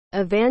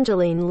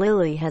Evangeline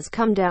Lilly has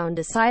come down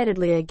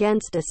decidedly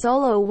against a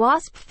solo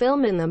Wasp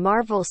film in the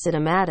Marvel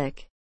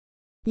Cinematic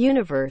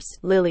Universe.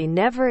 Lilly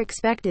never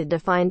expected to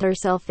find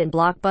herself in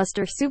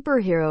blockbuster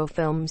superhero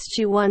films.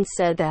 She once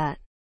said that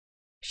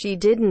she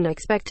didn't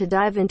expect to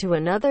dive into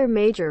another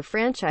major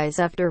franchise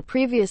after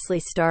previously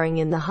starring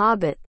in the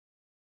Hobbit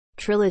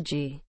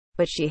trilogy.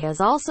 But she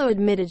has also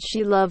admitted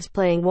she loves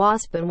playing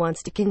Wasp and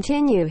wants to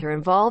continue her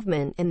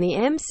involvement in the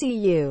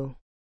MCU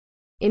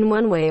in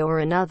one way or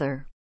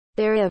another.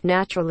 There have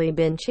naturally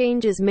been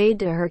changes made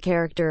to her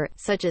character,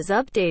 such as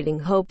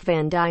updating Hope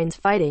van Dynes'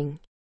 fighting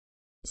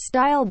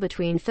style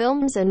between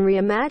films and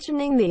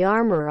reimagining the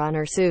armor on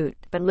her suit,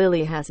 but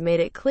Lilly has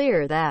made it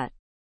clear that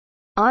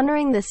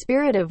honoring the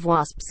spirit of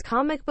Wasp's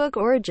comic book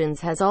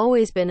origins has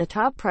always been a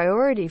top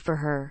priority for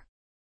her,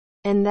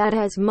 and that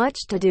has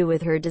much to do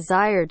with her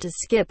desire to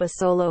skip a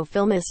solo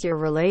film this year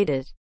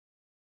related.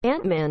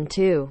 Ant-Man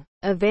 2.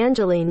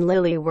 Evangeline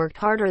Lilly worked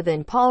harder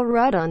than Paul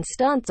Rudd on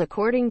Stunts,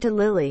 according to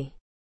Lilly.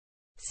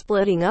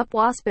 Splitting up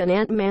Wasp and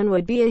Ant-Man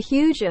would be a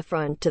huge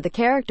affront to the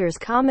character's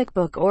comic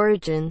book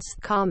origins,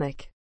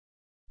 comic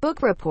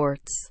book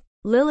reports.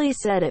 Lilly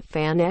said at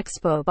Fan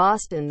Expo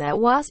Boston that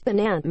Wasp and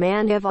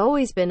Ant-Man have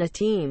always been a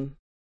team,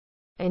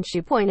 and she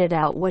pointed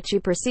out what she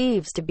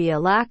perceives to be a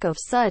lack of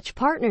such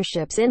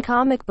partnerships in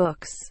comic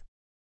books.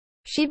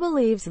 She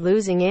believes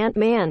losing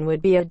Ant-Man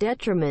would be a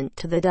detriment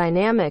to the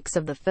dynamics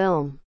of the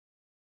film,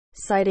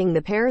 citing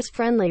the pair's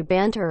friendly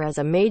banter as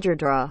a major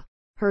draw.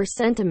 Her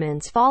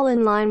sentiments fall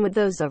in line with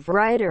those of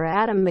writer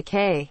Adam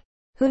McKay,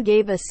 who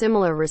gave a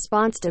similar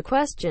response to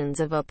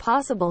questions of a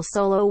possible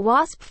solo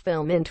Wasp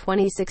film in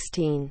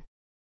 2016.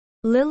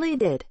 Lilly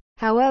did,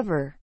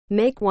 however,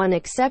 make one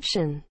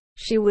exception.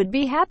 She would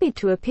be happy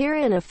to appear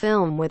in a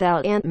film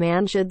without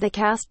Ant-Man should the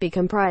cast be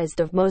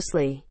comprised of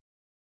mostly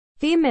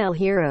female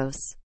heroes.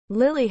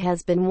 Lilly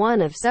has been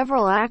one of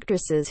several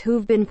actresses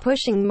who've been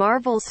pushing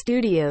Marvel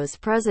Studios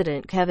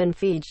president Kevin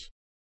Feige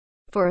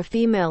for a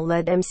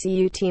female-led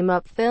MCU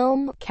team-up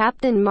film.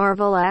 Captain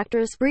Marvel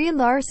actress Brie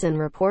Larson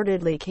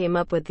reportedly came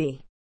up with the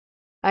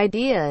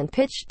idea and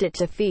pitched it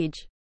to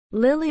Feige.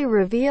 Lilly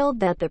revealed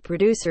that the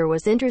producer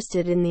was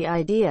interested in the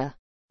idea,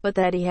 but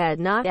that he had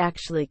not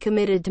actually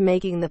committed to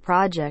making the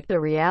project a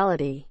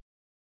reality.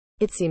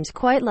 It seems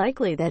quite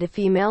likely that a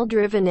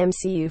female-driven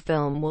MCU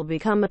film will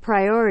become a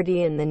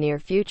priority in the near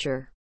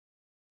future.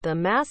 The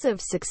massive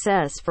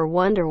success for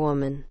Wonder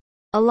Woman,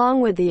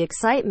 along with the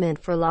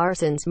excitement for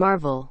Larsons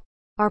Marvel,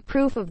 are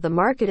proof of the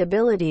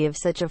marketability of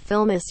such a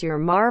film this year.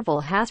 Marvel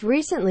has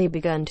recently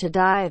begun to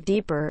dive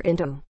deeper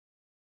into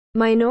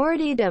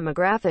minority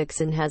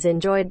demographics and has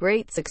enjoyed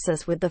great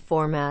success with the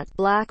format.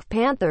 Black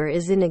Panther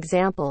is an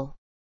example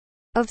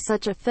of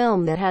such a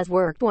film that has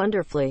worked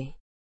wonderfully.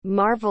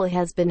 Marvel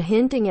has been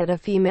hinting at a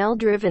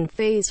female-driven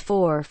Phase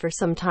 4 for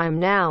some time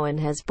now and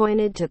has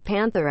pointed to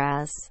Panther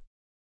as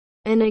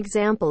an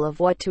example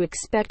of what to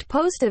expect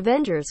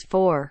post-Avengers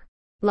 4.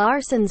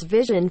 Larson's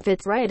vision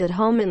fits right at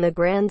home in the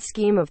grand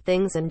scheme of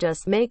things and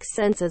just makes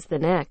sense as the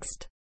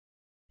next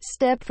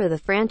step for the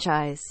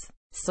franchise.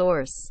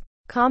 Source: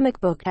 Comic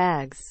Book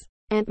Tags.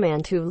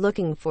 Ant-Man 2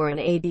 looking for an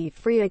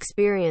AD-free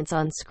experience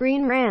on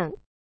ScreenRant.